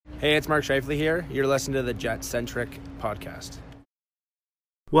Hey, it's Mark Shifley here. You're listening to the Jet Centric Podcast.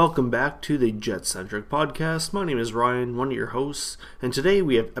 Welcome back to the Jet Centric Podcast. My name is Ryan, one of your hosts, and today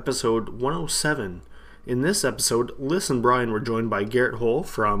we have episode 107. In this episode, Liz and Brian were joined by Garrett Hull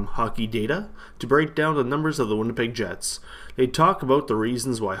from Hockey Data to break down the numbers of the Winnipeg Jets. They talk about the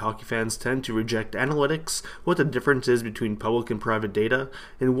reasons why hockey fans tend to reject analytics, what the difference is between public and private data,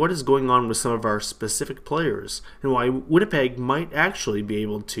 and what is going on with some of our specific players, and why Winnipeg might actually be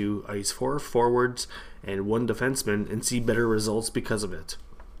able to ice 4 forwards and 1 defenseman and see better results because of it.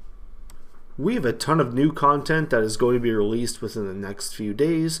 We have a ton of new content that is going to be released within the next few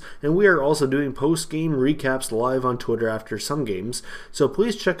days, and we are also doing post-game recaps live on Twitter after some games, so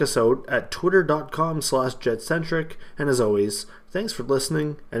please check us out at twitter.com/jetcentric, and as always, thanks for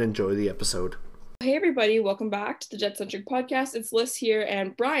listening and enjoy the episode. Hey everybody, welcome back to the Jet Centric Podcast. It's Liz here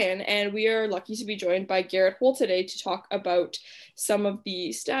and Brian, and we are lucky to be joined by Garrett Hull today to talk about some of the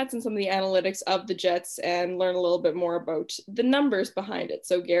stats and some of the analytics of the Jets and learn a little bit more about the numbers behind it.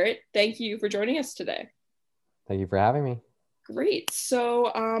 So Garrett, thank you for joining us today. Thank you for having me. Great.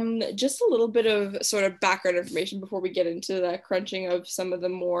 So just a little bit of sort of background information before we get into the crunching of some of the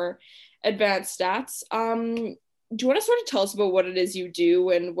more advanced stats. Do you want to sort of tell us about what it is you do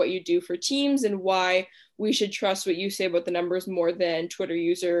and what you do for teams and why we should trust what you say about the numbers more than Twitter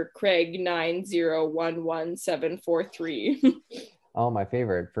user Craig9011743? Oh, my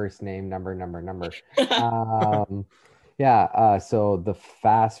favorite first name, number. So the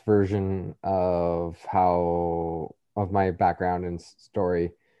fast version of my background and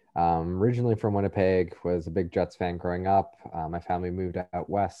story. Originally from Winnipeg, was a big Jets fan growing up. My family moved out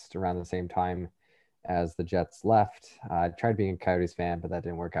west around the same time as the Jets left. I tried being a Coyotes fan, but that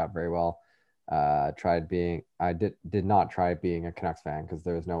didn't work out very well. I did not try being a Canucks fan because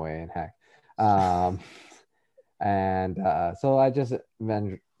there was no way in heck. So I just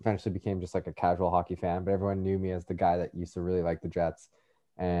eventually became just like a casual hockey fan, but everyone knew me as the guy that used to really like the Jets.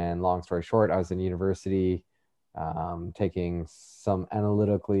 And long story short, I was in university taking some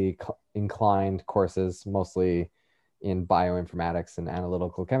analytically inclined courses, mostly in bioinformatics and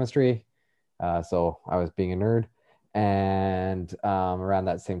analytical chemistry. So I was being a nerd, and around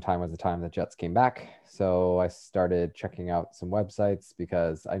that same time was the time the Jets came back. So I started checking out some websites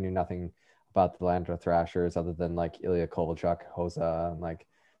because I knew nothing about the Landra Thrashers other than like Ilya Kovalchuk, Hossa, and like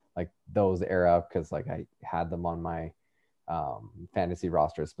those era, because like I had them on my fantasy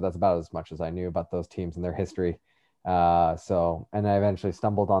rosters, but that's about as much as I knew about those teams and their history. And I eventually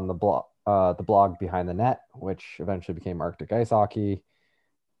stumbled on the blog Behind the Net, which eventually became Arctic Ice Hockey.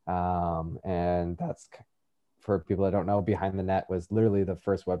 And that's, for people that don't know, Behind the Net was literally the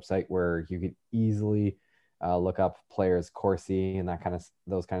first website where you could easily look up players' Corsi and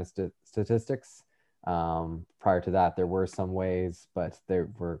those kind of statistics. Prior to that, there were some ways, but they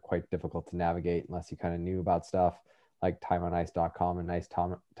were quite difficult to navigate unless you kind of knew about stuff like timeonice.com and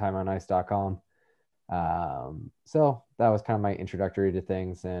timeonice.com. So that was kind of my introductory to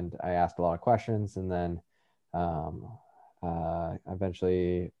things, and I asked a lot of questions, and then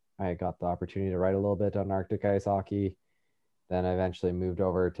eventually I got the opportunity to write a little bit on Arctic Ice Hockey. Then I eventually moved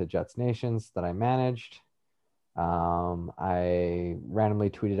over to Jets Nations that I managed. I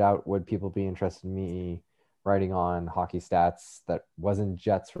randomly tweeted out, would people be interested in me writing on hockey stats that wasn't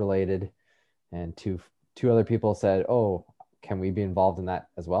Jets related? And two other people said, oh, can we be involved in that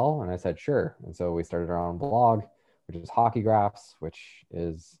as well? And I said, sure. And so we started our own blog, which is Hockey Graphs, which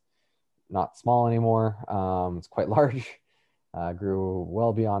is not small anymore. It's quite large. Grew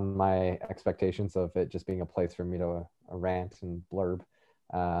well beyond my expectations of it just being a place for me to rant and blurb.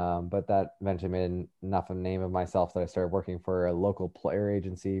 But that eventually made enough of a name of myself that I started working for a local player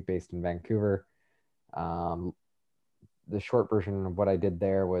agency based in Vancouver. The short version of what I did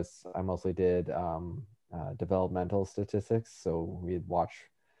there was I mostly did developmental statistics. So we'd watch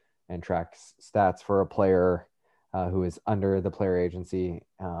and track stats for a player who is under the player agency,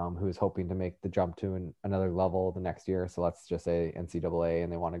 who is hoping to make the jump to another level the next year. So let's just say NCAA, and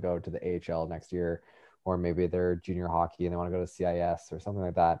they want to go to the AHL next year, or maybe they're junior hockey and they want to go to CIS or something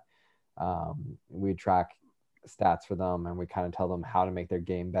like that. We track stats for them, and we kind of tell them how to make their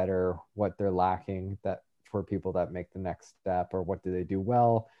game better, what they're lacking that for people that make the next step, or what do they do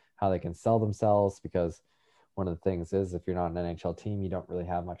well, how they can sell themselves. Because one of the things is, if you're not an NHL team, you don't really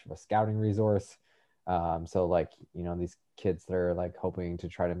have much of a scouting resource. So like, these kids that are like hoping to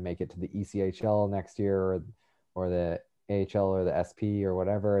try to make it to the ECHL next year, or the AHL or the SP or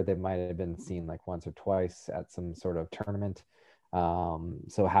whatever, they might have been seen like once or twice at some sort of tournament.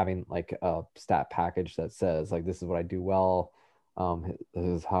 So having like a stat package that says like, this is what I do well, this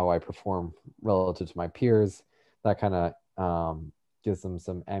is how I perform relative to my peers, that kind of gives them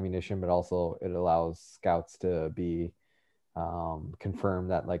some ammunition, but also it allows scouts to be confirm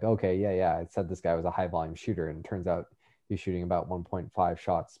that like, okay, yeah, it said this guy was a high volume shooter, and it turns out he's shooting about 1.5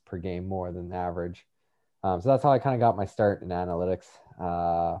 shots per game more than the average. So that's how I kind of got my start in analytics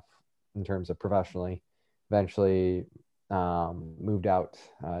in terms of professionally. Eventually moved out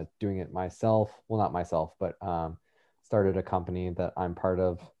doing it myself. Well, not myself, but started a company that I'm part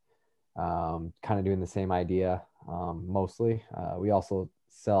of, kind of doing the same idea mostly. We also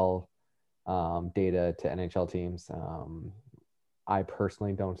sell data to NHL teams. I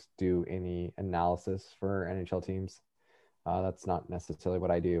personally don't do any analysis for NHL teams. That's not necessarily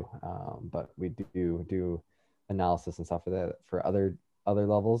what I do, but we do analysis and stuff for that for other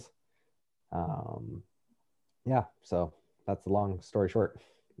levels. Yeah, so that's the long story short.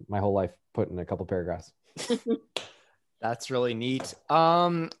 My whole life put in a couple paragraphs. That's really neat.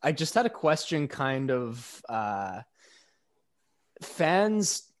 I just had a question, kind of.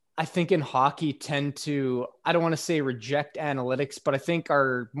 Fans, I think in hockey tend to, I don't want to say reject analytics, but I think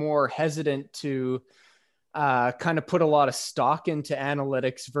are more hesitant to kind of put a lot of stock into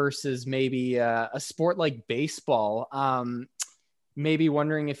analytics versus maybe a sport like baseball. Maybe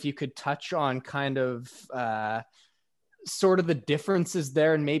wondering if you could touch on kind of sort of the differences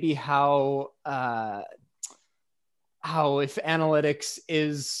there, and maybe how if analytics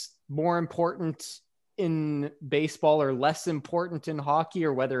is more important in baseball or less important in hockey,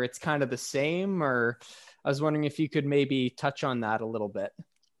 or whether it's kind of the same. Or I was wondering if you could maybe touch on that a little bit.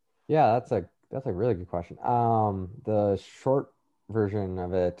 Yeah, that's a really good question. The short version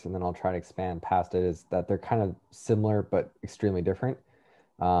of it, and then I'll try to expand past it, is that they're kind of similar but extremely different.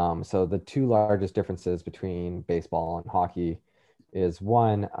 So the two largest differences between baseball and hockey is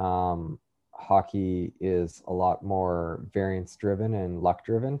one, hockey is a lot more variance driven and luck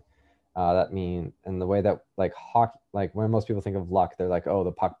driven. That mean, and the way that like hockey, like when most people think of luck, they're like, oh,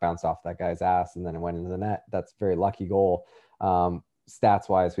 the puck bounced off that guy's ass and then it went into the net. That's a very lucky goal. Stats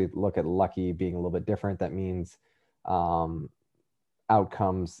wise, we look at lucky being a little bit different. That means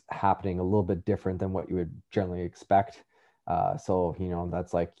outcomes happening a little bit different than what you would generally expect. So,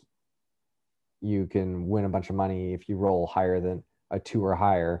 that's like you can win a bunch of money if you roll higher than a 2 or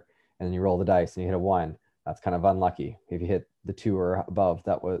higher, and then you roll the dice and you hit a 1. That's kind of unlucky. If you hit the 2 or above,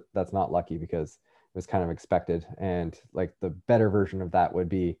 that's not lucky because it was kind of expected. And like the better version of that would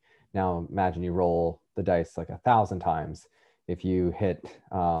be, now imagine you roll the dice like 1,000 times. If you hit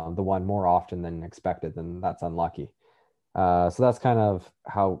the 1 more often than expected, then that's unlucky. So that's kind of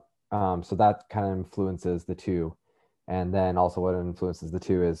how, so that kind of influences the two. And then also what influences the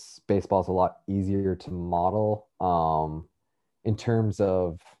two is baseball is a lot easier to model in terms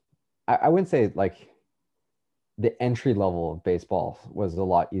of, I wouldn't say like the entry level of baseball was a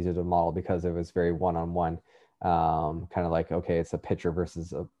lot easier to model because it was very one-on-one, kind of like, okay, it's a pitcher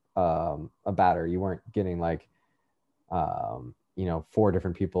versus a batter. You weren't getting like, 4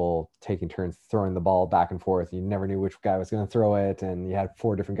 different people taking turns throwing the ball back and forth. You never knew which guy was going to throw it. And you had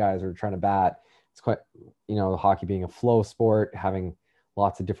 4 different guys who were trying to bat. It's quite, hockey being a flow sport, having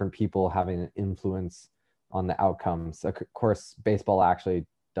lots of different people having an influence on the outcomes. Of course, baseball actually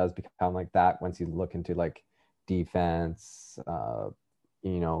does become like that once you look into like defense,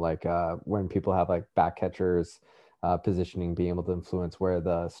 when people have like back catchers, positioning, being able to influence where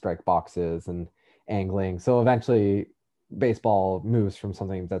the strike box is and angling. So eventually baseball moves from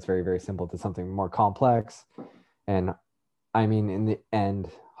something that's very, very simple to something more complex. And I mean, in the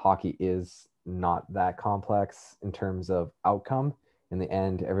end, hockey is not that complex in terms of outcome. In the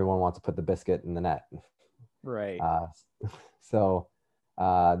end, everyone wants to put the biscuit in the net. Right. So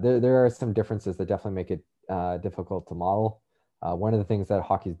there are some differences that definitely make it difficult to model. One of the things that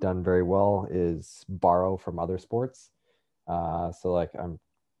hockey's done very well is borrow from other sports. So like I'm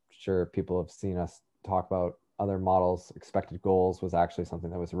sure people have seen us talk about other models. Expected goals was actually something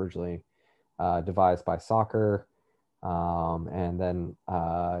that was originally devised by soccer. And then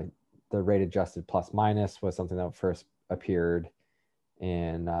the rate adjusted plus minus was something that first appeared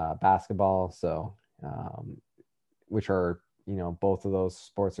in basketball. So, which are, both of those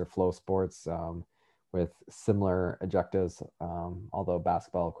sports are flow sports with similar objectives. Although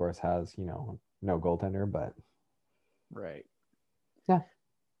basketball, of course, has, no goaltender, but. Right. Yeah.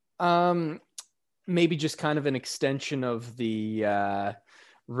 Maybe just kind of an extension of the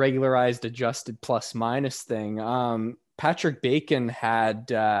regularized adjusted plus minus thing. Patrick Bacon had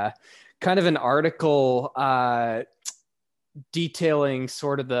kind of an article detailing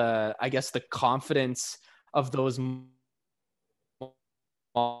sort of the confidence of those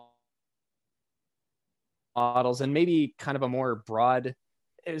models, and maybe kind of a more broad,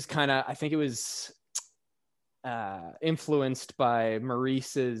 it was kind of, I think it was influenced by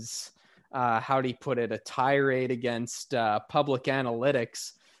Maurice's, how'd he put it, a tirade against public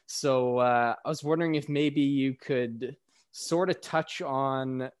analytics. So I was wondering if maybe you could sort of touch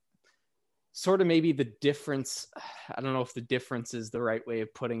on sort of maybe the difference. I don't know if the difference is the right way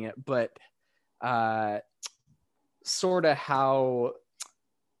of putting it, but sort of how,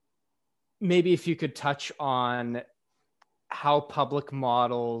 maybe if you could touch on how public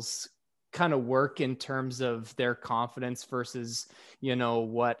models kind of work in terms of their confidence versus,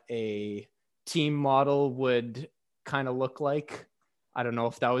 what a team model would kind of look like. I don't know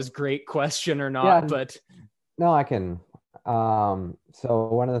if that was a great question or not, Yeah, but no, I can. So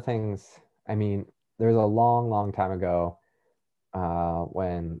one of the things, I mean, there's a long time ago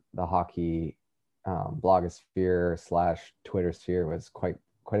when the hockey blogosphere / Twitter sphere was quite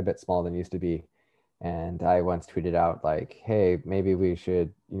a bit smaller than it used to be. And I once tweeted out like, hey, maybe we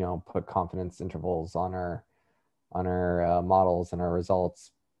should, put confidence intervals on our models and our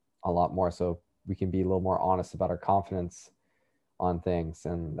results a lot more, so we can be a little more honest about our confidence on things.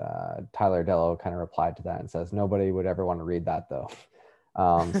 And Tyler Dello kind of replied to that and says, nobody would ever want to read that though.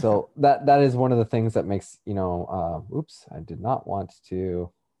 So that is one of the things that makes, oops, I did not want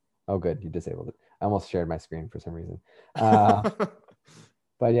to. Oh, good. You disabled it. I almost shared my screen for some reason.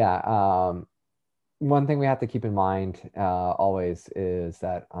 But yeah, one thing we have to keep in mind always is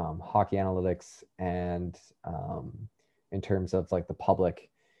that hockey analytics and in terms of like the public,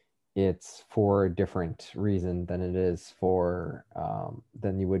 it's for a different reason than it is for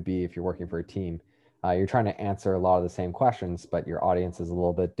than you would be if you're working for a team. You're trying to answer a lot of the same questions, but your audience is a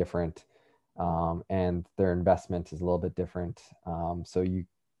little bit different, and their investment is a little bit different. So you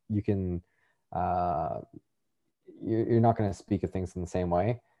can you're not going to speak of things in the same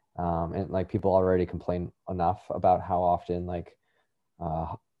way. And like people already complain enough about how often like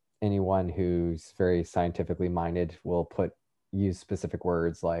anyone who's very scientifically minded will use specific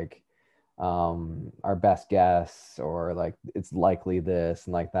words like our best guess, or like it's likely this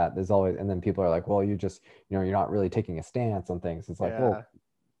and like that. There's always, and then people are like, well, you just, you're not really taking a stance on things. It's like, well,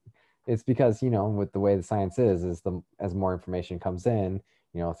 it's because, with the way the science is as more information comes in,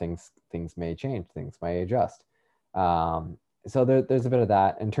 things may change, things may adjust. So there's a bit of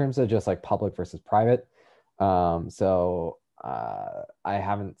that in terms of just like public versus private. So I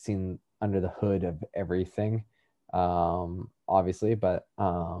haven't seen under the hood of everything, obviously, but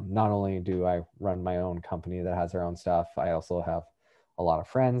not only do I run my own company that has their own stuff, I also have a lot of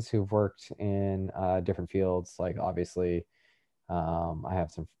friends who've worked in different fields. Like obviously, I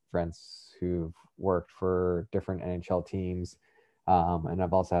have some friends who've worked for different NHL teams. And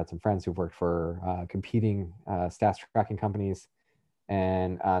I've also had some friends who've worked for competing stats tracking companies.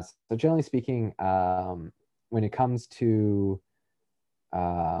 And so generally speaking, when it comes to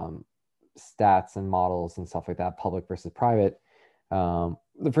stats and models and stuff like that, public versus private,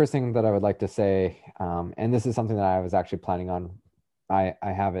 the first thing that I would like to say, and this is something that I was actually planning on, I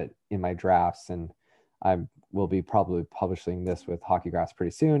have it in my drafts, and I will be probably publishing this with HockeyGraphs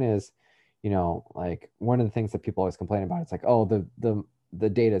pretty soon, is like one of the things that people always complain about, it's like, oh, the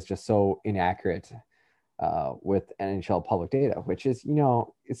data is just so inaccurate with NHL public data, which is,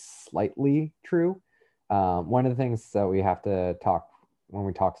 is slightly true. One of the things that we have to talk when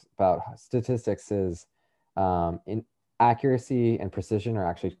we talk about statistics is in accuracy and precision are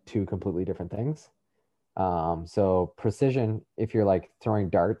actually two completely different things. So precision, if you're like throwing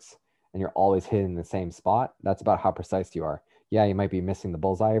darts and you're always hitting the same spot, that's about how precise you are. Yeah, you might be missing the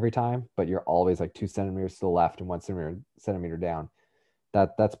bullseye every time, but you're always like 2 centimeters to the left and 1 centimeter down.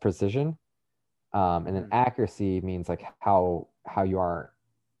 That's precision. And then accuracy means like how you are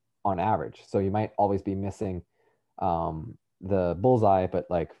on average. So you might always be missing the bullseye, but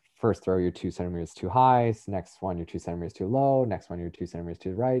like first throw you're 2 centimeters too high, next one you're 2 centimeters too low, next one you're 2 centimeters to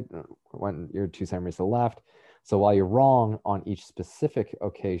the right, when you're 2 centimeters to the left. So while you're wrong on each specific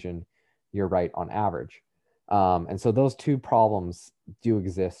occasion, you're right on average. And so those two problems do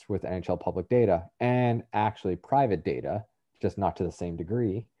exist with NHL public data and actually private data, just not to the same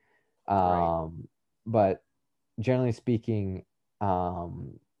degree. Right. But generally speaking,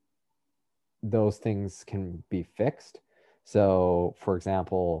 those things can be fixed. So for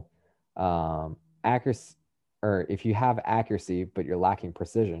example, accuracy, or if you have accuracy, but you're lacking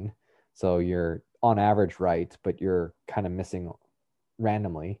precision, so you're on average right, but you're kind of missing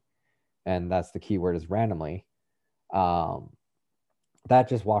randomly, and that's the key word is randomly, that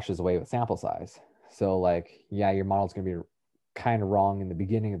just washes away with sample size. So like, yeah, your model's going to be kind of wrong in the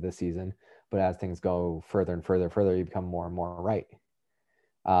beginning of the season, but as things go further and further, you become more and more right.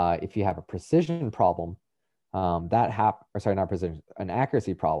 If you have a precision problem, an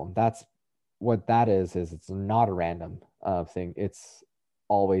accuracy problem, that's what that is it's not a random thing. It's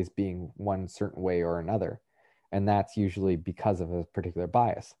always being one certain way or another. And that's usually because of a particular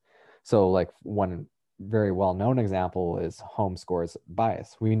bias. So like one very well-known example is home scores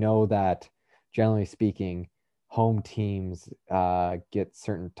bias. We know that generally speaking, home teams get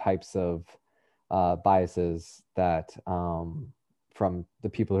certain types of biases that from the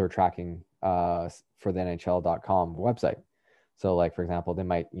people who are tracking for the NHL.com website. So like, for example, they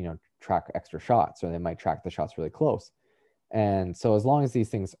might, track extra shots, or they might track the shots really close. And so as long as these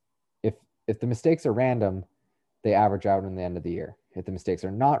things, if the mistakes are random, they average out in the end of the year. If the mistakes are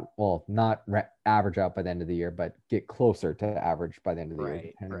not average out by the end of the year, but get closer to average by the end of the year,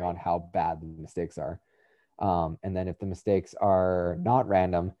 depending on how bad the mistakes are. And then if the mistakes are not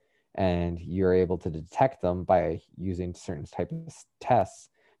random and you're able to detect them by using certain types of tests,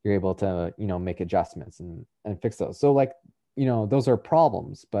 you're able to, make adjustments and fix those. So like, those are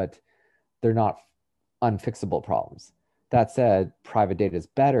problems, but they're not unfixable problems. That said, private data is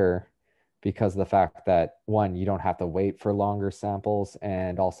better because of the fact that, one, you don't have to wait for longer samples,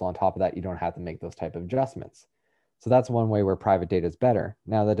 and also on top of that, you don't have to make those type of adjustments. So that's one way where private data is better.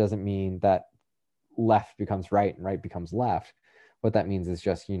 Now, that doesn't mean that left becomes right and right becomes left. What that means is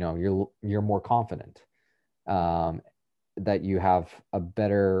just, you're more confident that you have a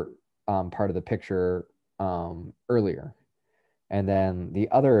better part of the picture earlier. And then the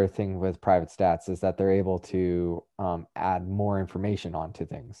other thing with private stats is that they're able to add more information onto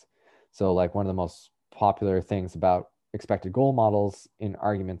things. So like one of the most popular things about expected goal models in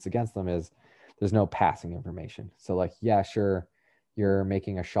arguments against them is there's no passing information. So like, yeah, sure, you're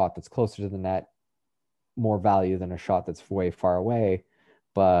making a shot that's closer to the net more value than a shot that's way far away.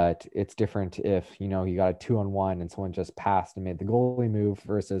 But it's different if, you got a 2-on-1 and someone just passed and made the goalie move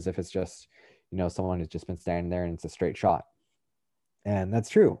versus if it's just, someone who's just been standing there and it's a straight shot. And that's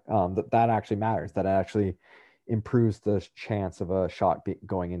true. That actually matters. That actually improves the chance of a shot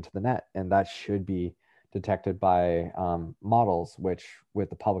going into the net. And that should be detected by models, which with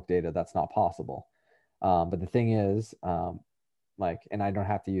the public data, that's not possible. But the thing is, and I don't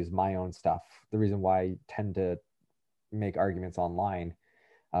have to use my own stuff. The reason why I tend to make arguments online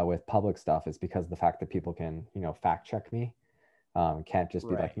with public stuff is because of the fact that people can, fact check me. Can't just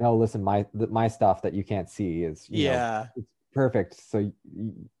be like, no, listen, my stuff that you can't see is, it's perfect. So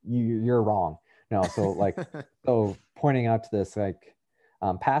you're wrong. No. So like, so pointing out to this, like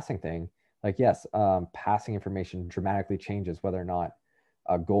passing thing, like, yes, passing information dramatically changes whether or not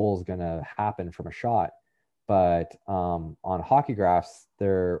a goal is going to happen from a shot. But on Hockey Graphs,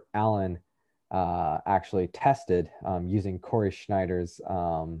 Alan actually tested using Corey Schneider's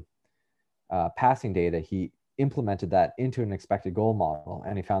passing data. He implemented that into an expected goal model,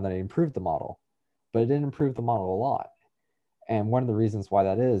 and he found that it improved the model, but it didn't improve the model a lot. And one of the reasons why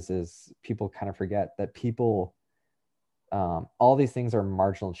that is people kind of forget that all these things are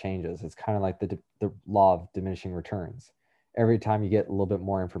marginal changes. It's kind of like the law of diminishing returns. Every time you get a little bit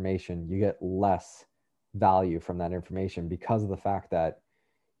more information, you get less value from that information because of the fact that,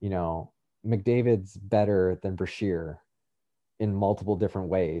 McDavid's better than Brashear in multiple different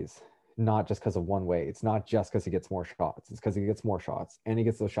ways, not just because of one way. It's not just because he gets more shots. It's because he gets more shots and he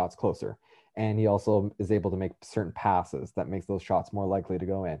gets those shots closer. And he also is able to make certain passes that makes those shots more likely to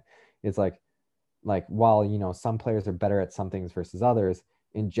go in. It's like while, some players are better at some things versus others,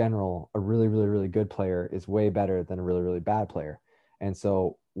 in general, a really, really, really good player is way better than a really, really bad player. And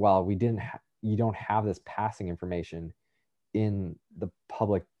so while you don't have this passing information in the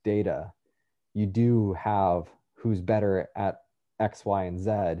public data, you do have who's better at X, Y, and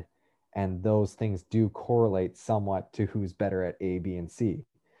Z. And those things do correlate somewhat to who's better at A, B, and C.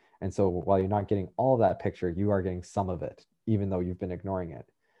 And so while you're not getting all of that picture, you are getting some of it, even though you've been ignoring it.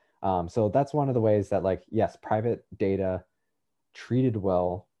 So that's one of the ways that, like, yes, private data treated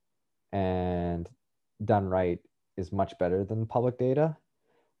well and done right is much better than public data.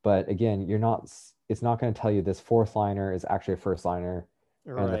 But again, it's not going to tell you this fourth liner is actually a first liner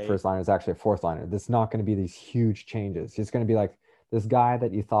and the first liner is actually a fourth liner. There's not going to be these huge changes. It's going to be like this guy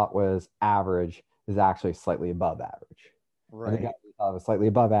that you thought was average is actually slightly above average. And the guy you thought was slightly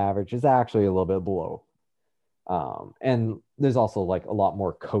above average is actually a little bit below. And there's also like a lot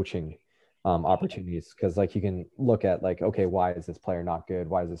more coaching opportunities because like you can look at like, okay, why is this player not good?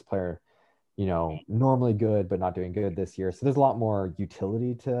 Why is this player, normally good but not doing good this year? So there's a lot more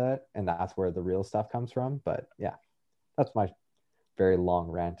utility to it, and that's where the real stuff comes from. But yeah, that's my very long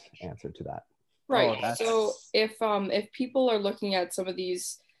rant answer to that. Right. So if people are looking at some of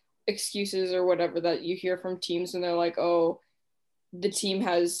these excuses or whatever that you hear from teams and they're like, oh, the team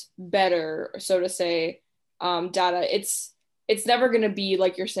has better, so to say, data, it's it's never going to be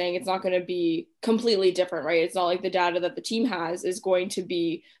like you're saying, it's not going to be completely different, right? It's not like the data that the team has is going to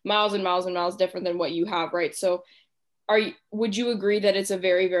be miles and miles and miles different than what you have, right? So would you agree that it's a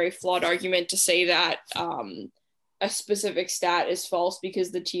very, very flawed argument to say that a specific stat is false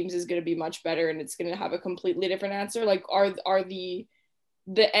because the teams is going to be much better and it's going to have a completely different answer? Like, are the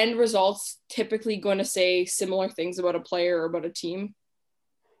end results typically going to say similar things about a player or about a team?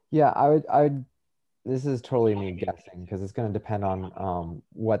 Yeah, I would. This is totally me guessing because it's going to depend on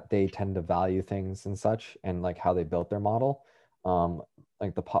what they tend to value things and such, and like how they built their model.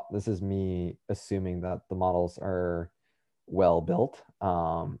 Like this is me assuming that the models are well built.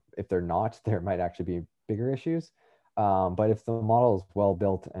 If they're not, there might actually be bigger issues. But if the model is well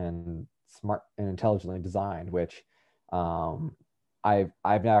built and smart and intelligently designed, which I've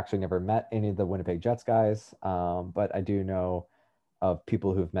actually never met any of the Winnipeg Jets guys, but I do know of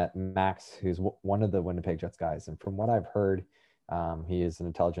people who've met Max, who's one of the Winnipeg Jets guys. And from what I've heard, he is an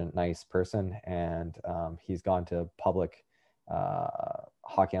intelligent, nice person, and he's gone to public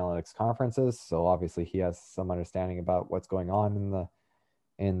hockey analytics conferences. So obviously he has some understanding about what's going on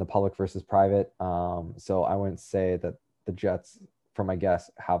in the public versus private. So I wouldn't say that the Jets, from my guess,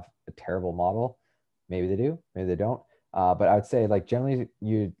 have a terrible model. Maybe they do, maybe they don't. But I would say, like, generally,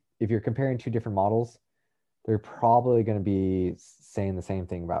 if you're comparing two different models, they're probably going to be saying the same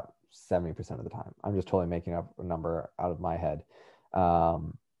thing about 70% of the time. I'm just totally making up a number out of my head.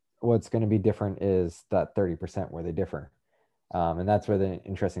 What's going to be different is that 30% where they differ. And that's where the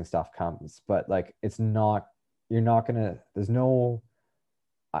interesting stuff comes. But like,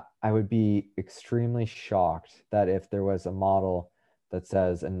 I would be extremely shocked that if there was a model that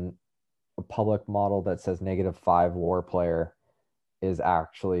says, a public model that says -5 WAR player is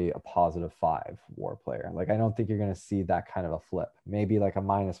actually a +5 WAR player. Like, I don't think you're going to see that kind of a flip. Maybe like a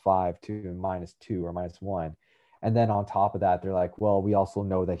 -5 to -2 or -1. And then on top of that, they're like, well, we also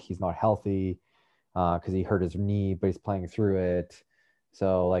know that he's not healthy because he hurt his knee, but he's playing through it.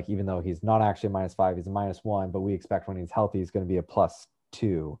 So like, even though he's not actually a -5, he's a -1, but we expect when he's healthy, he's going to be a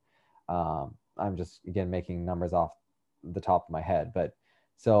 +2. I'm just, again, making numbers off the top of my head. But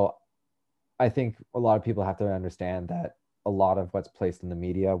so I think a lot of people have to understand that a lot of what's placed in the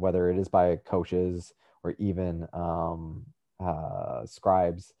media, whether it is by coaches or even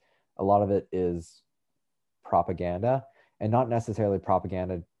scribes, a lot of it is propaganda, and not necessarily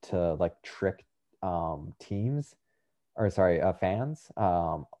propaganda to like trick teams or fans.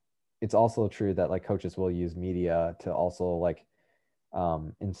 It's also true that like coaches will use media to also like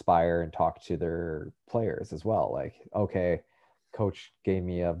inspire and talk to their players as well. Like, okay, coach gave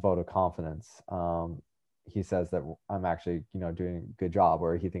me a vote of confidence. He says that I'm actually, doing a good job,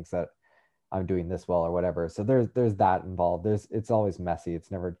 or he thinks that I'm doing this well or whatever. So there's that involved. It's always messy. It's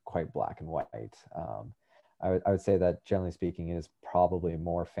never quite black and white. I would say that generally speaking, it is probably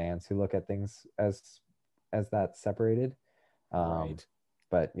more fans who look at things as that separated. Right.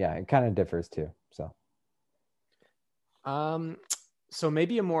 But yeah, it kind of differs too. So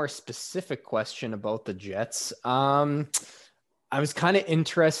maybe a more specific question about the Jets. I was kind of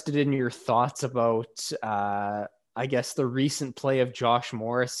interested in your thoughts about, I guess, the recent play of Josh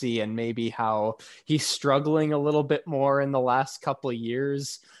Morrissey and maybe how he's struggling a little bit more in the last couple of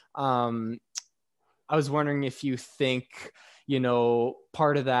years. I was wondering if you think,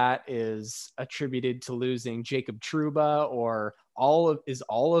 part of that is attributed to losing Jacob Trouba, or all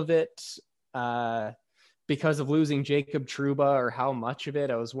of it because of losing Jacob Trouba, or how much of it?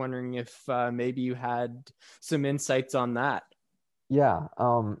 I was wondering if maybe you had some insights on that. Yeah.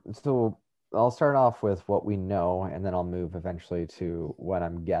 So I'll start off with what we know, and then I'll move eventually to what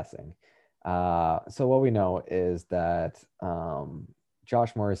I'm guessing. So what we know is that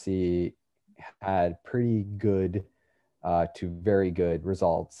Josh Morrissey had pretty good to very good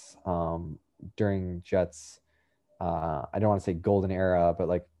results during Jets. I don't want to say golden era, but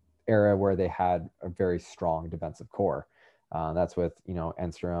like era where they had a very strong defensive core. That's with,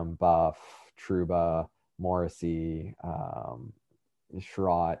 Enstrom, Buff, Trouba, Morrissey,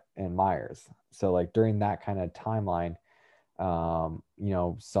 Sherratt, and Myers. So like during that kind of timeline, some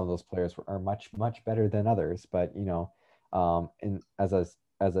of those players are much, much better than others. But, in as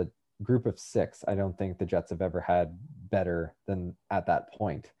a group of 6, I don't think the Jets have ever had better than at that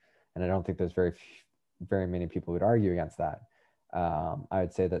point. And I don't think there's very many people who would argue against that. I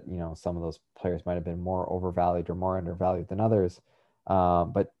would say that, some of those players might have been more overvalued or more undervalued than others.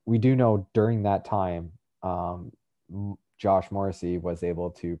 But we do know during that time, Josh Morrissey was able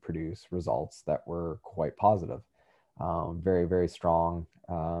to produce results that were quite positive. Very, very strong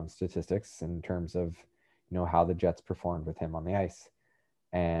statistics in terms of, how the Jets performed with him on the ice.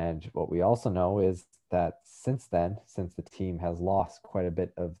 And what we also know is that since then, since the team has lost quite a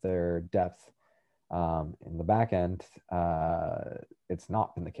bit of their depth in the back end, it's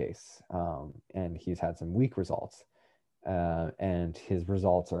not been the case. And he's had some weak results. And his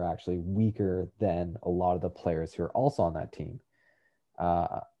results are actually weaker than a lot of the players who are also on that team.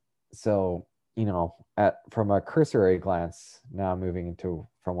 So, you know, from a cursory glance, now moving into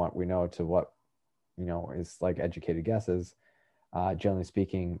from what we know to what, you know, is like educated guesses, generally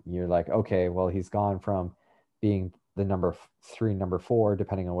speaking, you're like, okay, well, he's gone from being the number 3, number 4,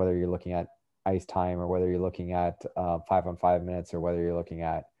 depending on whether you're looking at ice time or whether you're looking at 5-on-5 minutes or whether you're looking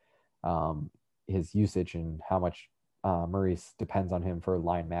at his usage and how much Maurice depends on him for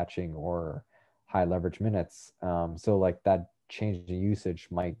line matching or high leverage minutes. So like that change in usage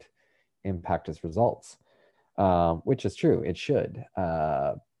might impact his results, which is true. It should.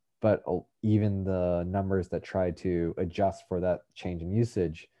 But even the numbers that try to adjust for that change in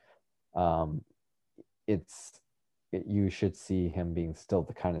usage, you should see him being still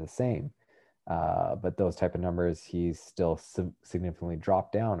kind of the same. But those type of numbers, he's still significantly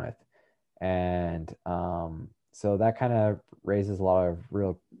dropped down with. And so that kind of raises a lot of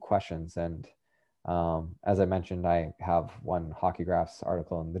real questions. And as I mentioned, I have one HockeyGraphs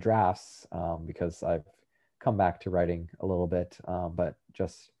article in the drafts because I've come back to writing a little bit. But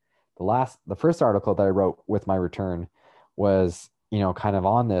just the first article that I wrote with my return was, you know, kind of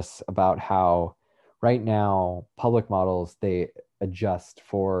on this about how right now public models, they adjust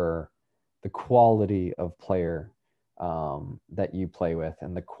for the quality of player that you play with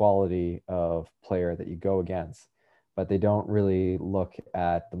and the quality of player that you go against, but they don't really look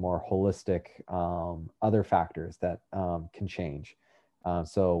at the more holistic other factors that can change.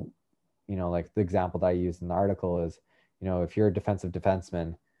 So, you know, like the example that I used in the article is, you know, if you're a defensive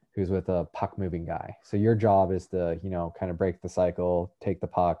defenseman who's with a puck moving guy, so your job is to, you know, kind of break the cycle, take the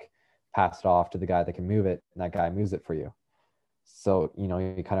puck, pass it off to the guy that can move it, and that guy moves it for you. So, you know,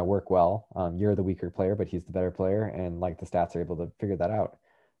 you kind of work well. You're the weaker player, but he's the better player. And like the stats are able to figure that out.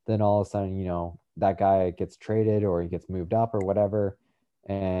 Then all of a sudden, you know, that guy gets traded or he gets moved up or whatever.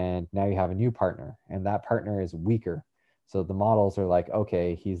 And now you have a new partner and that partner is weaker. So the models are like,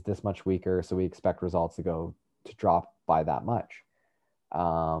 okay, he's this much weaker. So we expect results to drop by that much.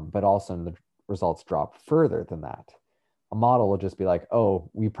 But also the results drop further than that. A model will just be like, oh,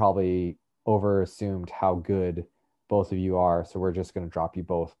 we probably over assumed how good both of you are, so we're just going to drop you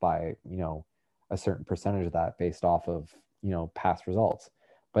both by, you know, a certain percentage of that based off of, you know, past results.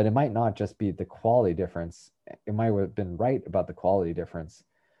 But it might not just be the quality difference. It might have been right about the quality difference.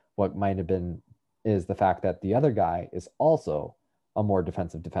 What might have been is the fact that the other guy is also a more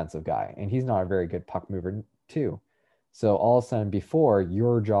defensive guy, and he's not a very good puck mover too. So all of a sudden, before,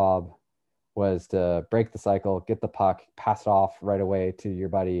 your job was to break the cycle, get the puck, pass it off right away to your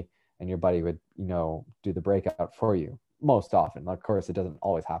buddy, and your buddy would, you know, do the breakout for you most often. Of course, it doesn't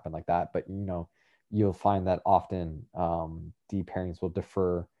always happen like that, but, you know, you'll find that often D pairings will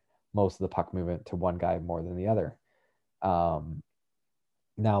defer most of the puck movement to one guy more than the other.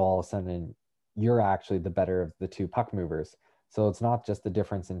 Now, all of a sudden, you're actually the better of the two puck movers. So it's not just the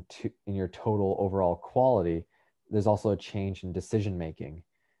difference in your total overall quality. There's also a change in decision making.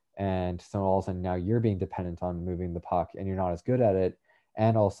 And so all of a sudden now you're being dependent on moving the puck and you're not as good at it.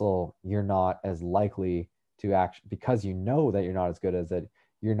 And also you're not as likely to act because you know that you're not as good as it.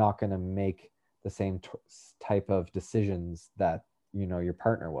 You're not going to make the same type of decisions that, you know, your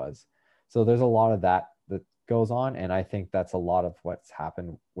partner was. So there's a lot of that goes on. And I think that's a lot of what's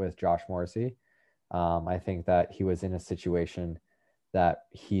happened with Josh Morrissey. I think that he was in a situation that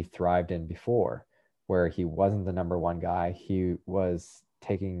he thrived in before, where he wasn't the number one guy. He was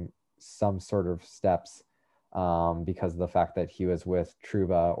taking some sort of steps because of the fact that he was with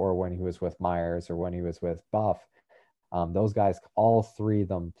Trouba, or when he was with Myers, or when he was with Buff. Those guys, all three of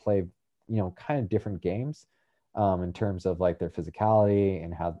them play, you know, kind of different games in terms of like their physicality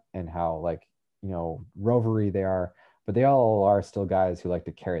and how like, you know, rovery they are, but they all are still guys who like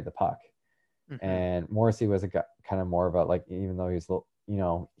to carry the puck. Mm-hmm. And Morrissey was a guy, kind of more of a, like, even though he's, you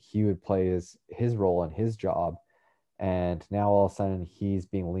know, he would play his role in his job, and now all of a sudden he's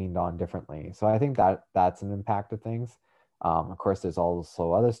being leaned on differently. So I think that's an impact of things. Of course, there's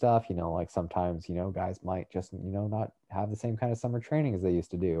also other stuff, you know, like sometimes, you know, guys might just, you know, not have the same kind of summer training as they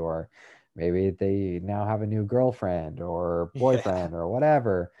used to do, or maybe they now have a new girlfriend or boyfriend or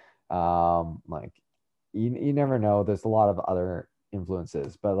whatever. Like you never know. There's a lot of other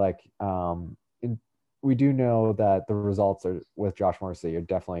influences, but like we do know that the results are with Josh Morrissey are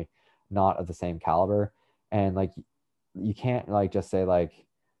definitely not of the same caliber. And like, you can't like just say like,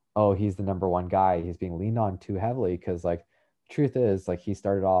 oh, he's the number one guy, he's being leaned on too heavily, because like truth is, like, he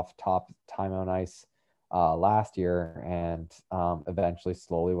started off top time on ice last year, and eventually,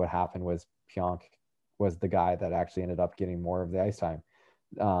 slowly, what happened was Pionk was the guy that actually ended up getting more of the ice time.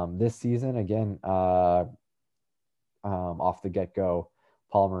 This season, again, off the get-go,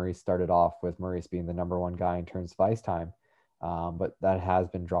 Paul Maurice started off with Maurice being the number one guy in terms of ice time, but that has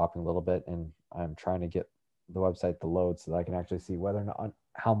been dropping a little bit, and I'm trying to get the website to load so that I can actually see whether or not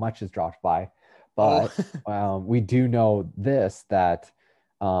how much is dropped by. But we do know this, that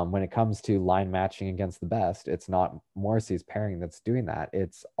when it comes to line matching against the best, it's not Morrissey's pairing that's doing that.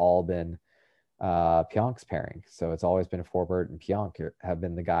 It's all been Pionk's pairing. So it's always been Forbort and Pionk have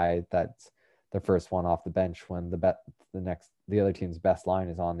been the guy that's the first one off the bench when the other team's best line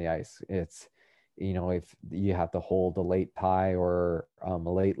is on the ice. It's, if you have to hold a late tie or a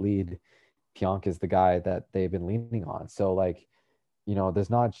late lead, Pionk is the guy that they've been leaning on. So, like,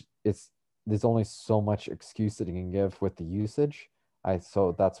 there's only so much excuse that you can give with the usage.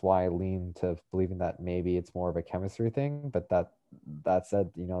 So that's why I lean to believing that maybe it's more of a chemistry thing. But that said,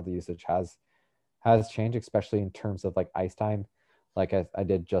 the usage has changed, especially in terms of like ice time. Like I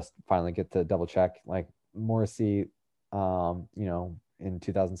did just finally get to double check, like Morrissey, in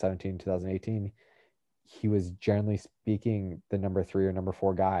 2017, 2018, he was generally speaking the number 3 or number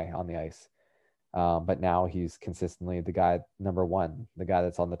 4 guy on the ice. But now he's consistently the guy, number 1, the guy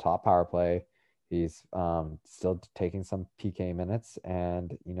that's on the top power play. He's still taking some PK minutes,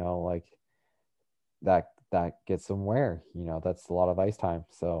 and like that gets some wear. That's a lot of ice time.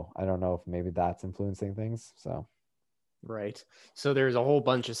 So I don't know if maybe that's influencing things. So right. So there's a whole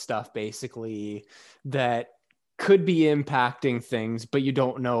bunch of stuff basically that could be impacting things, but you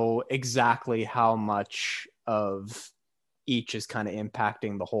don't know exactly how much of each is kind of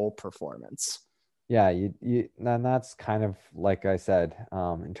impacting the whole performance. Yeah, and that's kind of like I said,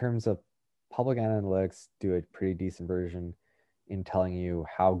 in terms of public analytics, do a pretty decent version in telling you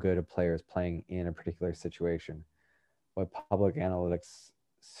how good a player is playing in a particular situation. What public analytics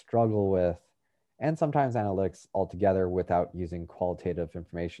struggle with, and sometimes analytics altogether without using qualitative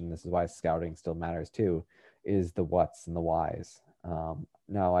information, this is why scouting still matters too, is the whats and the whys.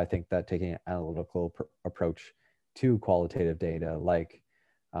 Now, I think that taking an analytical approach to qualitative data, like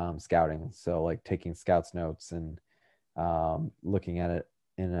scouting, so like taking scouts notes and looking at it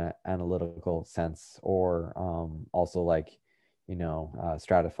in an analytical sense, or also like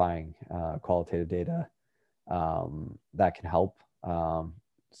stratifying qualitative data, that can help.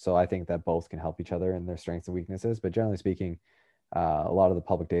 So I think that both can help each other in their strengths and weaknesses, but generally speaking, a lot of the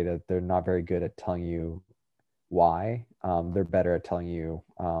public data, they're not very good at telling you why. They're better at telling you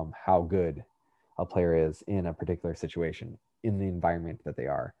how good a player is in a particular situation, in the environment that they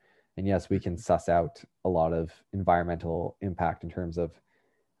are. And yes, we can suss out a lot of environmental impact in terms of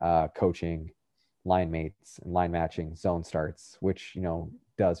coaching, line mates, and line matching, zone starts, which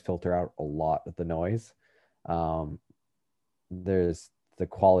does filter out a lot of the noise. There's the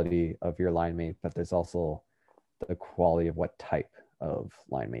quality of your line mate, but there's also the quality of what type of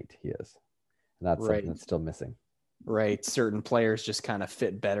line mate he is, and that's right. Something that's still missing. Right, certain players just kind of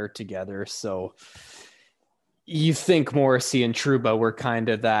fit better together. So you think Morrissey and Trouba were kind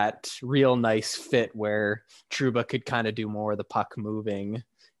of that real nice fit where Trouba could kind of do more of the puck moving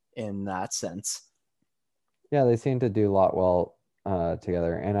in that sense. Yeah, they seem to do a lot well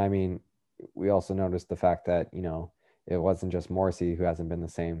together. And I mean, we also noticed the fact that, it wasn't just Morrissey who hasn't been the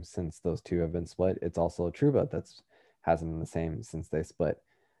same since those two have been split. It's also Trouba that's hasn't been the same since they split.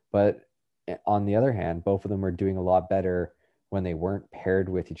 But on the other hand, both of them were doing a lot better when they weren't paired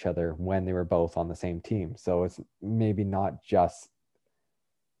with each other, when they were both on the same team. So it's maybe not just,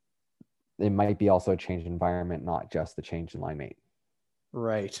 it might be also a change in environment, not just the change in line mate.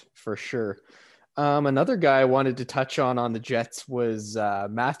 Right, for sure. Another guy I wanted to touch on the Jets was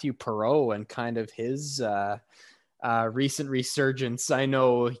Matthew Perreault and kind of his recent resurgence. I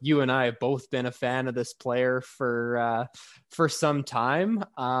know you and I have both been a fan of this player for some time.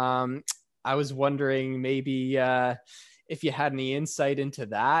 I was wondering maybe if you had any insight into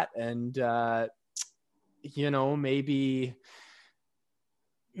that, and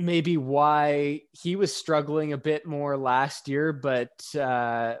maybe why he was struggling a bit more last year, but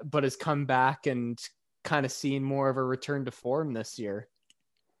has come back and kind of seen more of a return to form this year.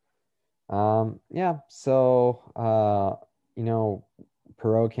 Yeah. So,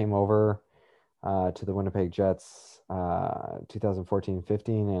 Perreault came over to the Winnipeg Jets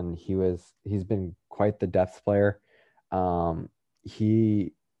 2014-15, and he's been quite the depth player.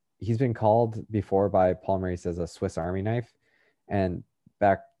 He's been called before by Paul Maurice as a Swiss Army knife, and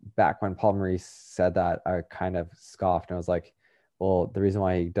back when Paul Maurice said that, I kind of scoffed, and I was like, well, the reason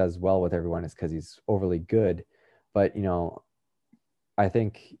why he does well with everyone is because he's overly good. But I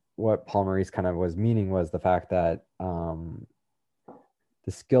think what Paul Maurice kind of was meaning was the fact that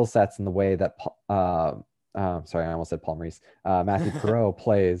the skill sets and the way that sorry, I almost said Paul Maurice, Matthew Perreault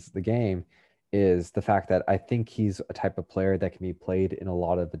plays the game is the fact that I think he's a type of player that can be played in a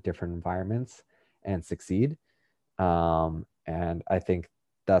lot of the different environments and succeed. And I think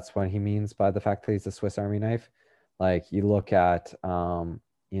that's what he means by the fact that he's a Swiss Army knife. Like you look at, some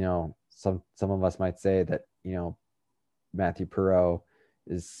of us might say that, Matthew Perreault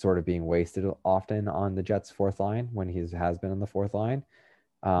is sort of being wasted often on the Jets' fourth line when he has been on the fourth line.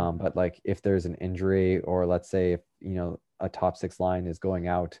 But like if there's an injury, or let's say if a top six line is going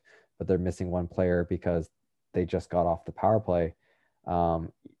out, but they're missing one player because they just got off the power play,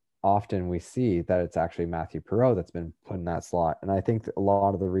 often we see that it's actually Matthew Perreault that's been put in that slot. And I think a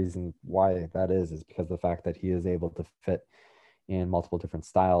lot of the reason why that is because of the fact that he is able to fit in multiple different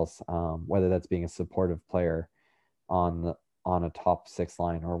styles, whether that's being a supportive player on a top six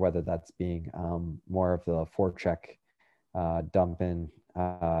line, or whether that's being more of the forecheck dump in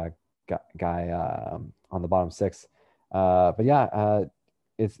guy on the bottom six. But yeah,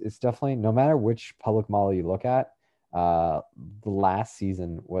 it's definitely, no matter which public model you look at, the last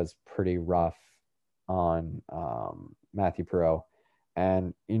season was pretty rough on Matthew Perreault.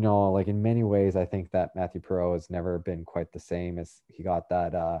 And, like in many ways, I think that Matthew Perreault has never been quite the same. As he got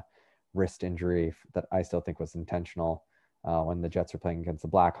that wrist injury that I still think was intentional when the Jets were playing against the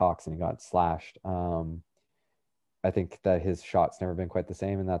Blackhawks and he got slashed. I think that his shot's never been quite the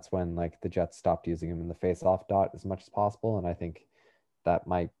same. And that's when like the Jets stopped using him in the face-off dot as much as possible. And I think that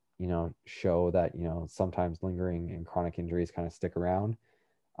might, show that, sometimes lingering and chronic injuries kind of stick around.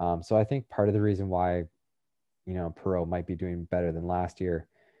 So I think part of the reason why, Perreault might be doing better than last year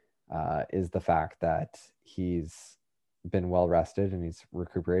is the fact that he's been well rested and he's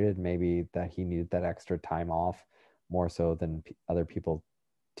recuperated. Maybe that he needed that extra time off more so than other people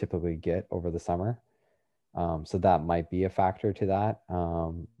typically get over the summer. So that might be a factor to that.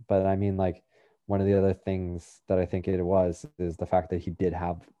 But I mean, like, one of the other things that I think it was is the fact that he did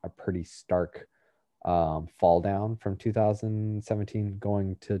have a pretty stark fall down from 2017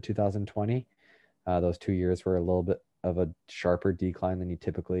 going to 2020. Those 2 years were a little bit of a sharper decline than you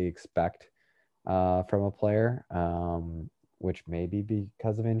typically expect from a player, which may be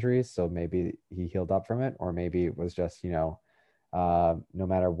because of injuries. So maybe he healed up from it, or maybe it was just, no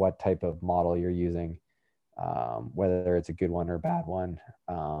matter what type of model you're using, whether it's a good one or a bad one,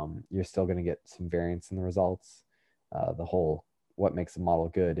 you're still going to get some variance in the results. What makes a model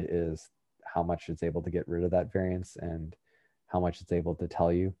good is how much it's able to get rid of that variance and how much it's able to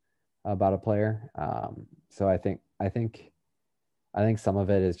tell you about a player. So I think some of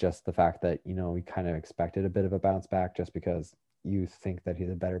it is just the fact that, we kind of expected a bit of a bounce back just because you think that he's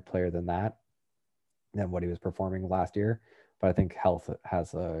a better player than what he was performing last year. But I think health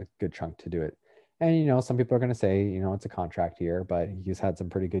has a good chunk to do it. And, some people are going to say, it's a contract year, but he's had some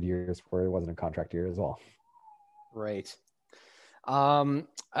pretty good years where it wasn't a contract year as well. Right. I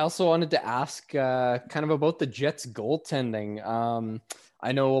also wanted to ask kind of about the Jets goaltending.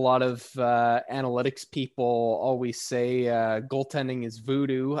 I know a lot of analytics people always say goaltending is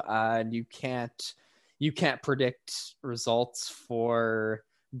voodoo, and you can't predict results for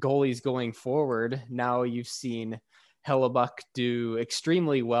goalies going forward. Now you've seen Hellebuck do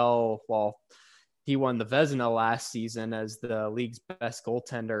extremely well. Well, he won the Vezina last season as the league's best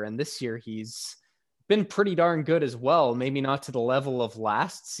goaltender, and this year he's been pretty darn good as well. Maybe not to the level of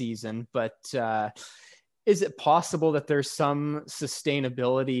last season, but is it possible that there's some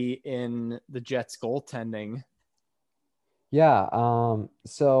sustainability in the Jets goaltending? Yeah.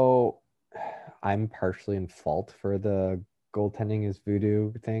 So I'm partially in fault for the goaltending is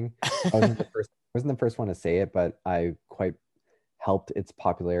voodoo thing. I wasn't the first one to say it, but I quite helped its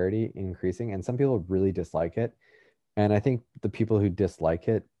popularity increasing, and some people really dislike it. And I think the people who dislike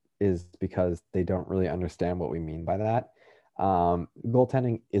it is because they don't really understand what we mean by that.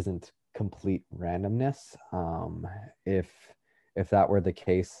 Goaltending isn't complete randomness. If that were the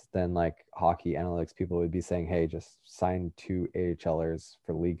case, then like hockey analytics people would be saying, hey, just sign 2 AHLers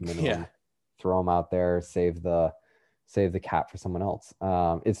for league minimum, throw them out there, save the cap for someone else.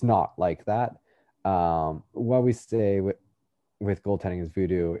 It's not like that. What we say with goaltending is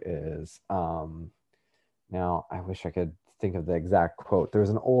voodoo is, now I wish I could think of the exact quote. There was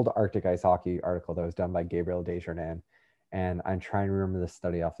an old Arctic Ice Hockey article that was done by Gabriel Desjardins, and I'm trying to remember the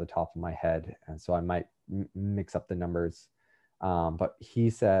study off the top of my head, and so I might mix up the numbers. But he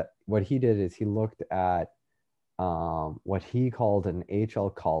said what he did is he looked at what he called an AHL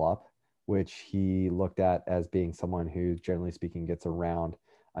call-up, which he looked at as being someone who, generally speaking, gets around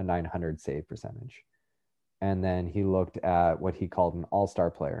a 900 save percentage. and then he looked at what he called an all-star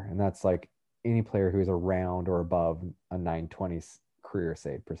player, and that's like any player who's around or above a 920 career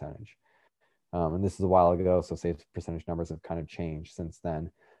save percentage. And this is a while ago, so save percentage numbers have kind of changed since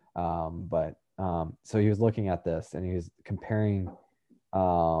then. So he was looking at this and he was comparing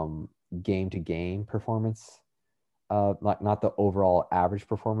game to game performance, not the overall average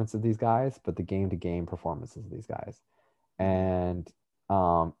performance of these guys, but the game to game performances of these guys. And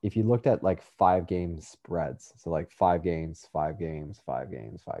if you looked at like 5 game spreads, so like 5 games, 5 games, 5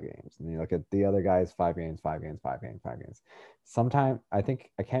 games, 5 games, and you look at the other guys, 5 games, 5 games, 5 games, 5 games. Sometime I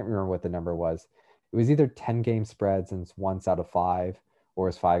can't remember what the number was. It was either 10 game spreads and it's once out of 5, or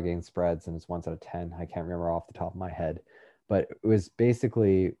it's 5 game spreads and it's once out of 10. I can't remember off the top of my head, but it was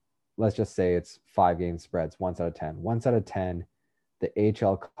basically, let's just say it's 5 game spreads, once out of 10. Once out of 10, the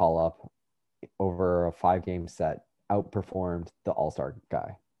AHL call up over a 5 game set outperformed the all-star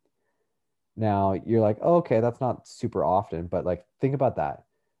guy. Now you're like, oh, okay, that's not super often, but like, think about that.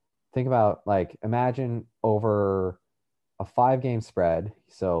 Think about, like, imagine over a 5 game spread.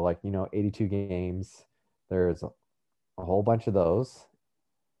 So like, 82 games, there's a whole bunch of those.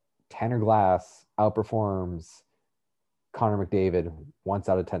 Tanner Glass outperforms Connor McDavid once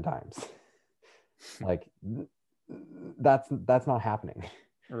out of 10 times. Like, that's not happening.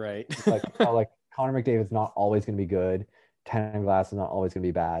 Right. like Connor McDavid's not always going to be good. Tanner Glass is not always going to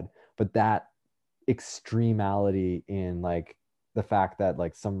be bad. But that extremality in like the fact that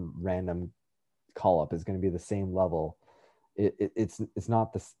like some random call up is going to be the same level, it's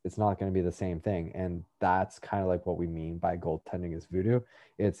not going to be the same thing. And that's kind of like what we mean by goaltending is voodoo.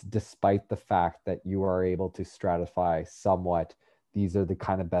 It's despite the fact that you are able to stratify somewhat. These are the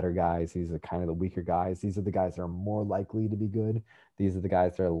kind of better guys. These are kind of the weaker guys. These are the guys that are more likely to be good. These are the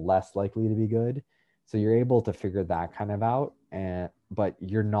guys that are less likely to be good. So you're able to figure that kind of out. But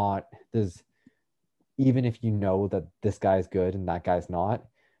you're not, even if you know that this guy's good and that guy's not,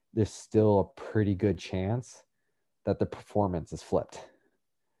 there's still a pretty good chance that the performance is flipped.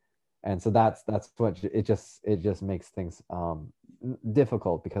 And so that's what it just makes things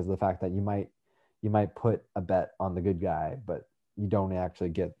difficult, because of the fact that you might put a bet on the good guy, but you don't actually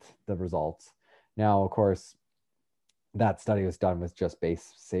get the results. Now, of course, that study was done with just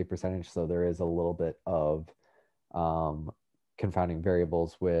base save percentage, so there is a little bit of confounding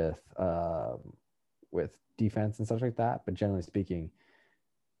variables with defense and such like that. But generally speaking,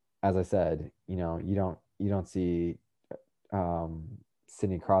 as I said, you don't see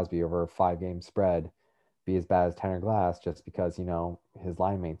Sidney Crosby over a 5 game spread be as bad as Tanner Glass just because his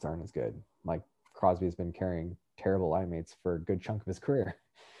line mates aren't as good. Like, Crosby has been carrying terrible line mates for a good chunk of his career.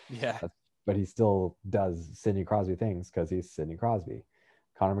 Yeah. But he still does Sidney Crosby things because he's Sidney Crosby.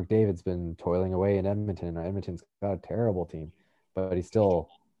 Connor McDavid's been toiling away in Edmonton. Edmonton's got a terrible team, but he's still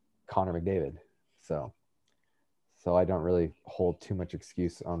Connor McDavid. So I don't really hold too much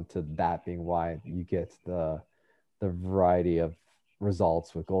excuse onto that being why you get the variety of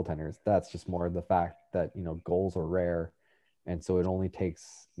results with goaltenders. That's just more the fact that goals are rare, and so it only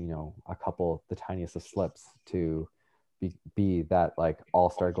takes a couple, the tiniest of slips to be that like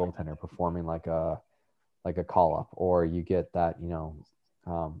all-star goaltender performing like a call up, or you get that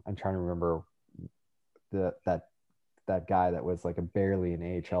I'm trying to remember that guy that was like a barely an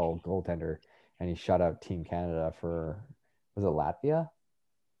AHL goaltender and he shut out Team Canada for, was it Latvia?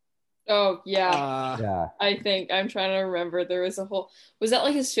 Oh yeah. Yeah. I think I'm trying to remember. There was was that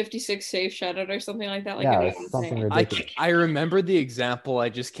like his 56 save shutout or something like that? Like, yeah, it it's was something insane. ridiculous. I remember the example. I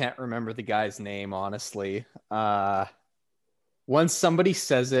just can't remember the guy's name, honestly. Once somebody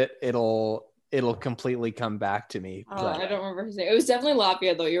says it, it'll completely come back to me. I don't remember his name. It was definitely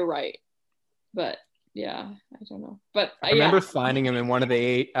Latvia, though. You're right. But yeah, I don't know. But I remember finding him in one of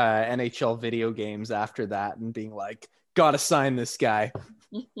the NHL video games after that and being like, gotta sign this guy.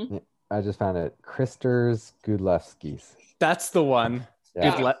 I just found it. Kristers Gudlevskis. That's the one.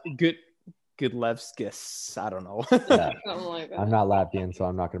 Yeah. Gudlevskis. I don't know. Yeah. Something like that. I'm not Latvian, so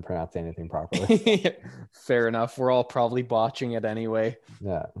I'm not going to pronounce anything properly. Fair enough. We're all probably botching it anyway.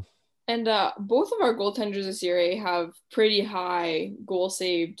 Yeah. And both of our goaltenders this year have pretty high goal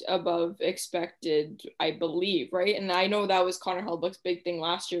saved above expected, I believe, right? And I know that was Connor Hellebuyck's big thing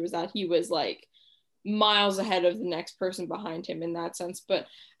last year, was that he was like miles ahead of the next person behind him in that sense. But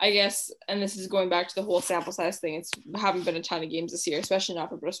I guess, and this is going back to the whole sample size thing, it's haven't been a ton of games this year, especially not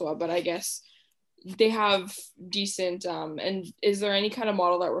for Brossoit, but I guess they have decent and is there any kind of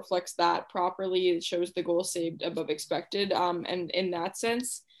model that reflects that properly? It shows the goal saved above expected, and in that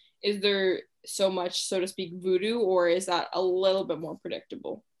sense, is there so much, so to speak, voodoo, or is that a little bit more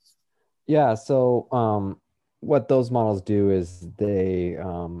predictable? Yeah, so what those models do is they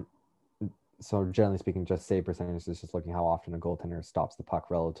so generally speaking, just save percentage is just looking how often a goaltender stops the puck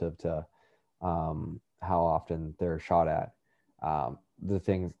relative to how often they're shot at.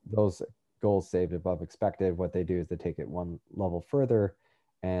 Those goals saved above expected, what they do is they take it one level further,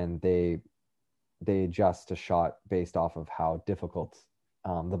 and they adjust a shot based off of how difficult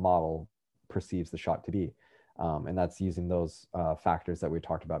the model perceives the shot to be. And that's using those factors that we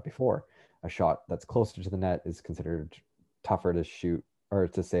talked about before. A shot that's closer to the net is considered tougher to shoot or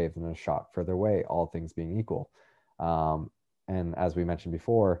to save than a shot further away, all things being equal. And as we mentioned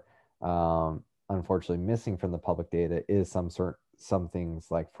before, unfortunately, missing from the public data is some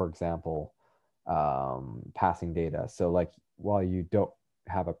things like, for example, passing data. So like, while you don't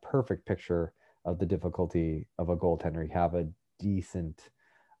have a perfect picture of the difficulty of a goaltender, you have a decent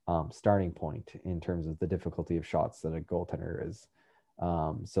starting point in terms of the difficulty of shots that a goaltender is.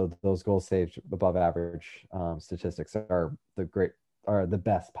 So those goals saved above average statistics are the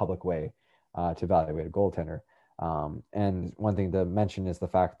best public way to evaluate a goaltender. And one thing to mention is the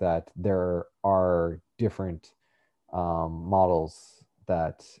fact that there are different models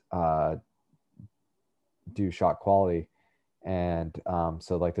that do shot quality. And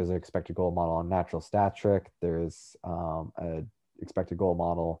so like there's an expected goal model on Natural Stat Trick. There's a expected goal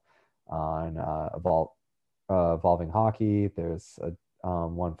model on Evolving Hockey. There's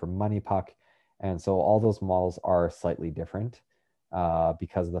one for Money Puck. And so all those models are slightly different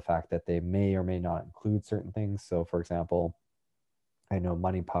because of the fact that they may or may not include certain things. So for example, I know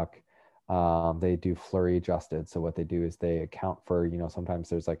Money Puck, they do flurry adjusted. So what they do is they account for, sometimes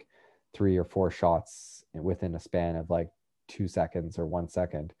there's like 3 or 4 shots within a span of like 2 seconds or 1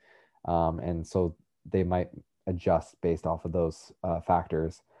 second. And so they might adjust based off of those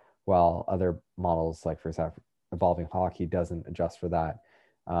factors, while other models, like for example, Evolving Hockey, doesn't adjust for that.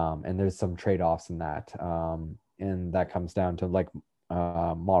 And there's some trade-offs in that. And that comes down to like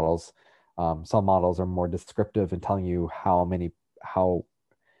models. Some models are more descriptive in telling you how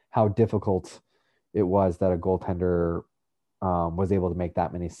difficult it was that a goaltender was able to make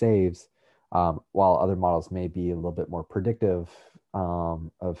that many saves, while other models may be a little bit more predictive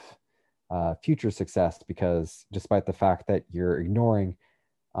of future success, because despite the fact that you're ignoring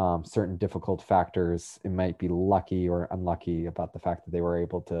certain difficult factors, it might be lucky or unlucky about the fact that they were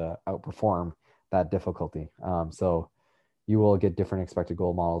able to outperform that difficulty. So you will get different expected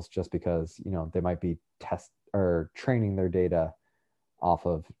goal models just because, they might be training their data off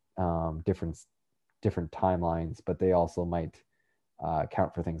of different timelines, but they also might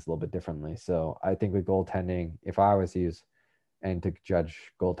count for things a little bit differently. So I think with goaltending, if I was to use and to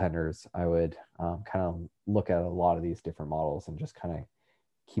judge goaltenders, I would kind of look at a lot of these different models and just kind of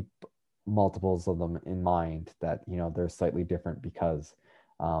keep multiples of them in mind, that they're slightly different because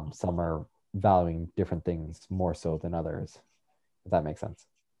some are valuing different things more so than others, if that makes sense.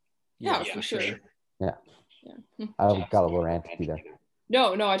 Yeah, for sure. Yeah. I got a little ranty there.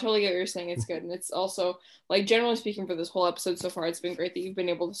 No, I totally get what you're saying. It's good. And it's also, like, generally speaking, for this whole episode so far, it's been great that you've been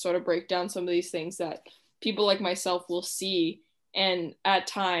able to sort of break down some of these things that people like myself will see, and at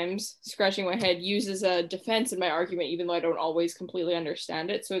times, scratching my head, use as a defense in my argument, even though I don't always completely understand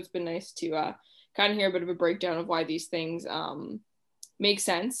it. So it's been nice to kind of hear a bit of a breakdown of why these things make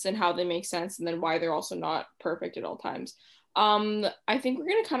sense and how they make sense, and then why they're also not perfect at all times. I think we're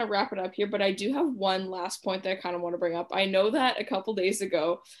going to kind of wrap it up here, but I do have one last point that I kind of want to bring up. I know that a couple days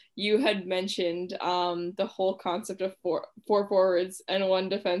ago you had mentioned the whole concept of four forwards and 1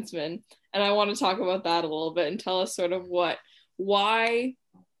 defenseman, and I want to talk about that a little bit and tell us sort of why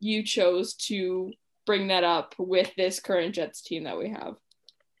you chose to bring that up with this current Jets team that we have.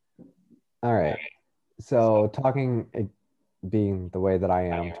 All right. So being the way that I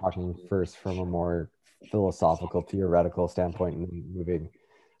am, talking first from a more philosophical, theoretical standpoint, and moving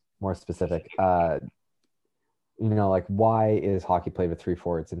more specific, like, why is hockey played with 3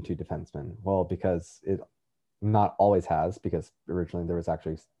 forwards and 2 defensemen? Well, because it not always has, because originally there was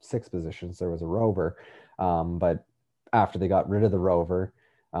actually 6 positions. There was a rover, but after they got rid of the rover,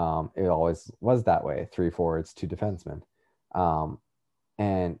 it always was that way: 3 forwards, 2 defensemen.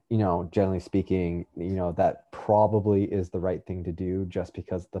 And, generally speaking, that probably is the right thing to do, just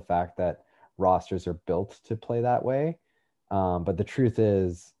because of the fact that rosters are built to play that way. But the truth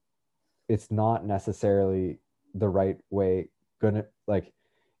is, it's not necessarily the right way.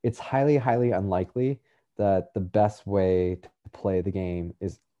 It's highly, highly unlikely that the best way to play the game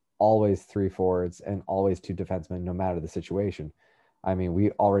is always 3 forwards and always 2 defensemen, no matter the situation. I mean,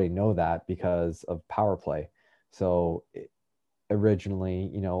 we already know that because of power play. So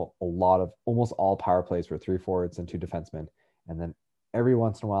originally, almost all power plays were 3 forwards and 2 defensemen. And then every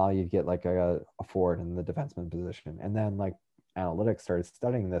once in a while you'd get like a forward in the defenseman position. And then like analytics started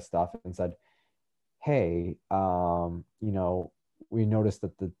studying this stuff and said, hey, we noticed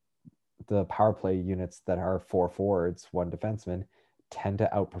that the power play units that are 4 forwards, 1 defenseman, tend to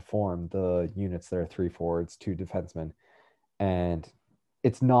outperform the units that are 3 forwards, 2 defensemen. And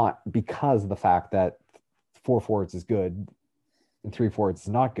it's not because of the fact that 4 forwards is good and 3 forwards is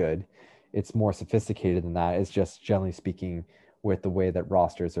not good. It's more sophisticated than that. It's just, generally speaking, with the way that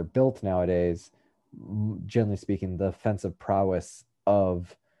rosters are built nowadays, generally speaking, the offensive prowess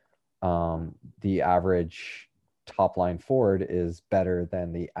of the average top line forward is better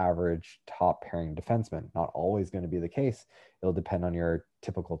than the average top pairing defenseman. Not always going to be the case. It'll depend on your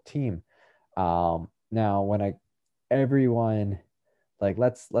typical team. Now, when everyone, like,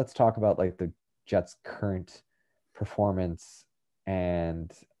 let's talk about like the Jets' current performance,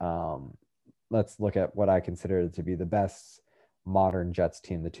 and let's look at what I consider to be the best modern Jets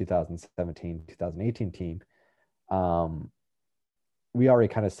team, the 2017-2018 team. We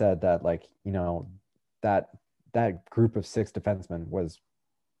already kind of said that, like, that group of 6 defensemen was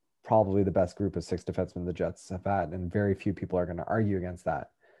probably the best group of 6 defensemen the Jets have had, and very few people are going to argue against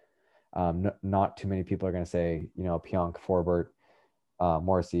that. Not too many people are going to say, Pionk, Forbort,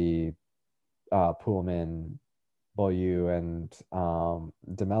 Morrissey, Poolman, Beaulieu, and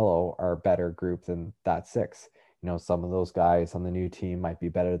DeMello are a better group than that 6. Some of those guys on the new team might be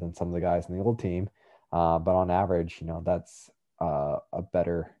better than some of the guys in the old team, but on average, that's a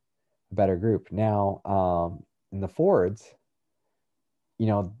better group. Now, in the forwards,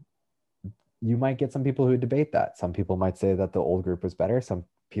 you might get some people who debate that. Some people might say that the old group was better. Some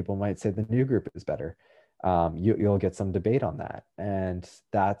people might say the new group is better. You'll get some debate on that, and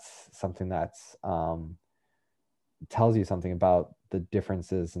that's something that's tells you something about the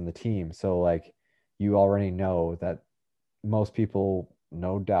differences in the team. So, like, you already know that most people,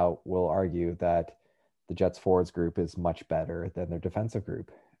 no doubt, will argue that the Jets forwards group is much better than their defensive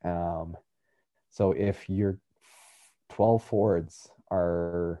group. So if your 12 forwards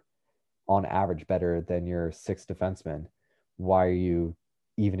are on average better than your 6 defensemen, why are you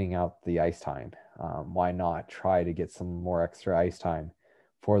evening out the ice time? Why not try to get some more extra ice time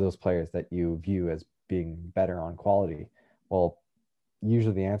for those players that you view as being better on quality? Well,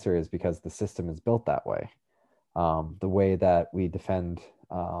 usually the answer is because the system is built that way. The way that we defend,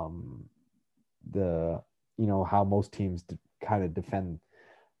 how most teams kind of defend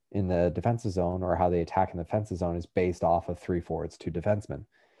in the defensive zone, or how they attack in the defensive zone, is based off of 3 forwards, 2 defensemen.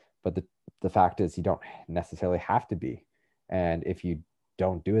 But the fact is, you don't necessarily have to be. And if you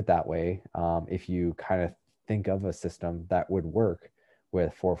don't do it that way, if you kind of think of a system that would work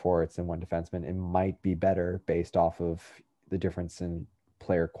with 4 forwards and 1 defenseman, it might be better based off of the difference in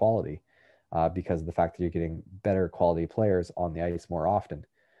player quality, because of the fact that you're getting better quality players on the ice more often.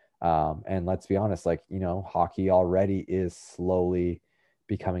 And let's be honest, hockey already is slowly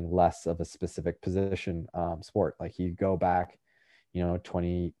becoming less of a specific position sport. Like, you go back,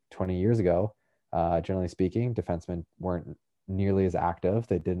 20 years ago, generally speaking, defensemen weren't nearly as active.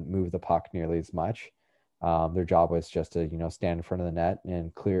 They didn't move the puck nearly as much. Their job was just to, stand in front of the net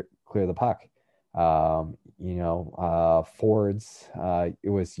and clear the puck. Forwards, it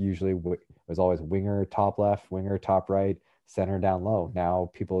was always winger top left, winger top right, center down low.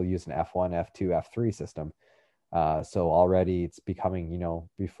 Now people use an F1, F2, F3 system. So already it's becoming,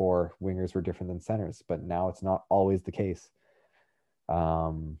 before wingers were different than centers, but now it's not always the case.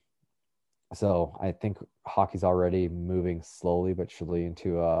 So I think hockey's already moving slowly but surely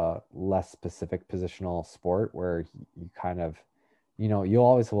into a less specific positional sport, where you kind of, you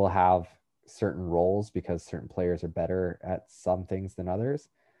always will have certain roles because certain players are better at some things than others.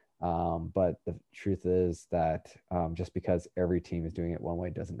 But the truth is that just because every team is doing it one way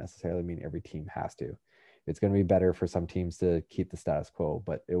doesn't necessarily mean every team has to. It's going to be better for some teams to keep the status quo,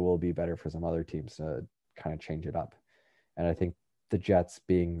 but it will be better for some other teams to kind of change it up. And I think the Jets,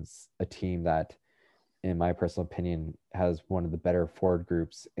 being a team that, in my personal opinion, has one of the better forward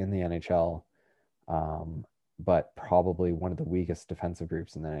groups in the NHL, but probably one of the weakest defensive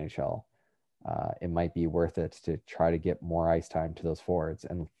groups in the NHL, it might be worth it to try to get more ice time to those forwards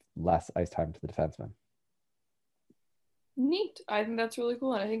and less ice time to the defensemen. Neat. I think that's really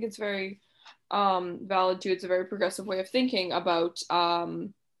cool. And I think it's very valid too. It's a very progressive way of thinking about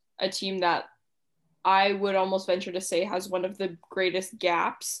a team that I would almost venture to say has one of the greatest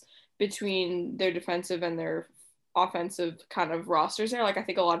gaps between their defensive and their offensive kind of rosters there. Like, I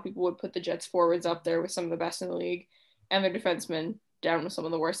think a lot of people would put the Jets forwards up there with some of the best in the league, and their defensemen down with some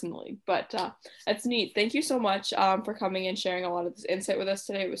of the worst in the league. But that's neat. Thank you so much for coming and sharing a lot of this insight with us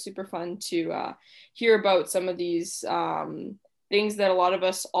today. It was super fun to hear about some of these things that a lot of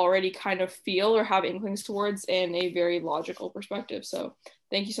us already kind of feel or have inklings towards in a very logical perspective. So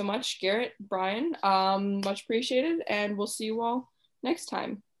Thank you so much, Garrett, Brian. Much appreciated, and we'll see you all next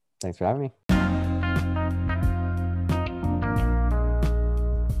time. Thanks for having me.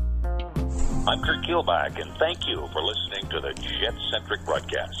 I'm Kurt Kielbach, and thank you for listening to the Jet Centric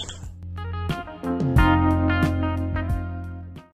broadcast.